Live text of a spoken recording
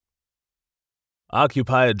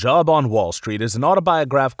Occupy a Job on Wall Street is an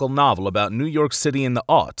autobiographical novel about New York City in the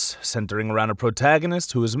aughts, centering around a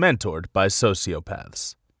protagonist who is mentored by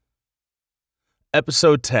sociopaths.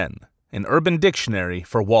 Episode 10, An Urban Dictionary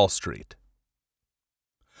for Wall Street.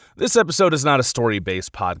 This episode is not a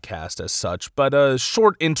story-based podcast as such, but a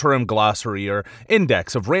short interim glossary or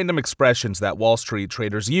index of random expressions that Wall Street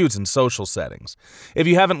traders use in social settings. If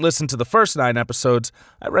you haven't listened to the first 9 episodes,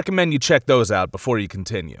 I recommend you check those out before you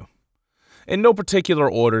continue. In no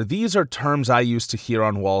particular order, these are terms I used to hear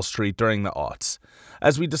on Wall Street during the aughts.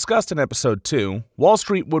 As we discussed in episode 2, Wall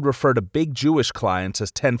Street would refer to big Jewish clients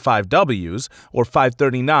as 10-5Ws or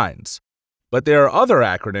 539s. But there are other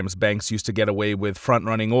acronyms banks used to get away with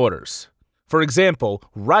front-running orders. For example,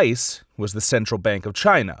 Rice was the Central Bank of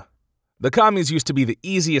China. The commies used to be the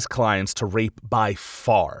easiest clients to rape by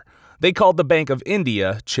far. They called the Bank of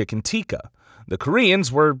India Chicken Tikka. The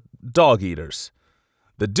Koreans were dog eaters.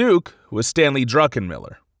 The Duke was Stanley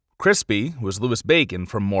Druckenmiller. Crispy was Louis Bacon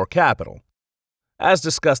from More Capital. As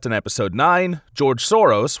discussed in episode 9, George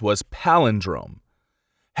Soros was Palindrome.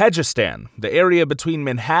 Hedgistan, the area between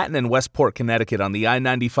Manhattan and Westport, Connecticut on the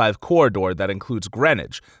I-95 corridor that includes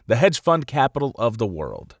Greenwich, the hedge fund capital of the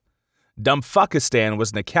world. Dumbfuckistan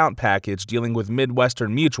was an account package dealing with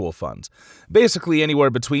Midwestern mutual funds, basically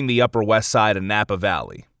anywhere between the Upper West Side and Napa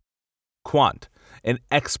Valley. Quant, an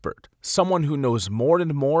expert, someone who knows more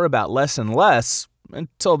and more about less and less,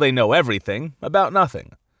 until they know everything about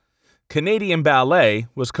nothing. Canadian Ballet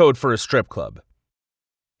was code for a strip club.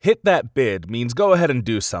 Hit that bid means go ahead and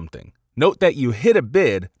do something. Note that you hit a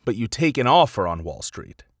bid, but you take an offer on Wall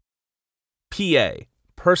Street. PA,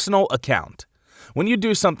 personal account. When you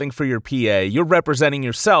do something for your PA, you're representing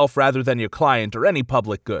yourself rather than your client or any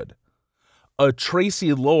public good. A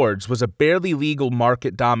Tracy Lords was a barely legal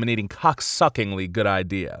market-dominating cocksuckingly good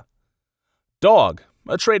idea. Dog,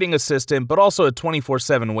 a trading assistant but also a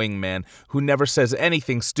 24/7 wingman who never says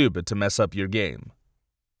anything stupid to mess up your game.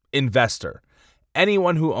 Investor,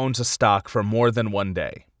 anyone who owns a stock for more than one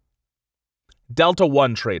day. Delta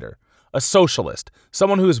One trader, a socialist,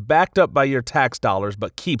 someone who is backed up by your tax dollars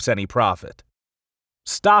but keeps any profit.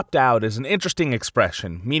 Stopped out is an interesting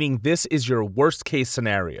expression, meaning this is your worst-case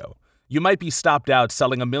scenario. You might be stopped out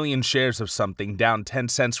selling 1 million shares of something down 10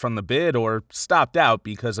 cents from the bid, or stopped out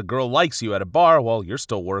because a girl likes you at a bar while you're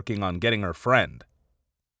still working on getting her friend.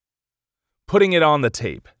 Putting it on the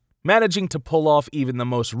tape, managing to pull off even the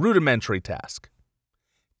most rudimentary task.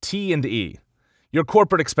 T&E, your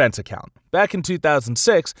corporate expense account. Back in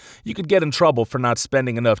 2006, you could get in trouble for not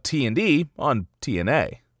spending enough T&E on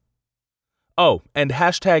T&A. Oh, and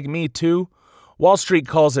hashtag Me Too, Wall Street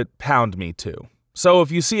calls it Pound Me Too. So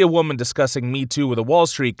if you see a woman discussing Me Too with a Wall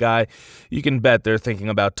Street guy, you can bet they're thinking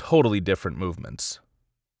about totally different movements.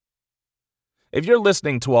 If you're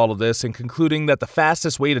listening to all of this and concluding that the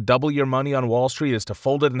fastest way to double your money on Wall Street is to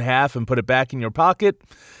fold it in half and put it back in your pocket,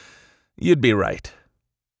 you'd be right.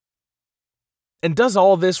 And does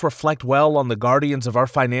all this reflect well on the guardians of our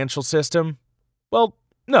financial system? Well,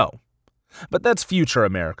 no. But that's future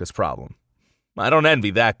America's problem. I don't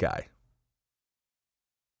envy that guy.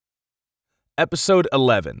 Episode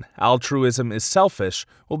 11, Altruism is Selfish,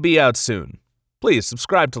 will be out soon. Please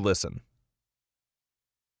subscribe to listen.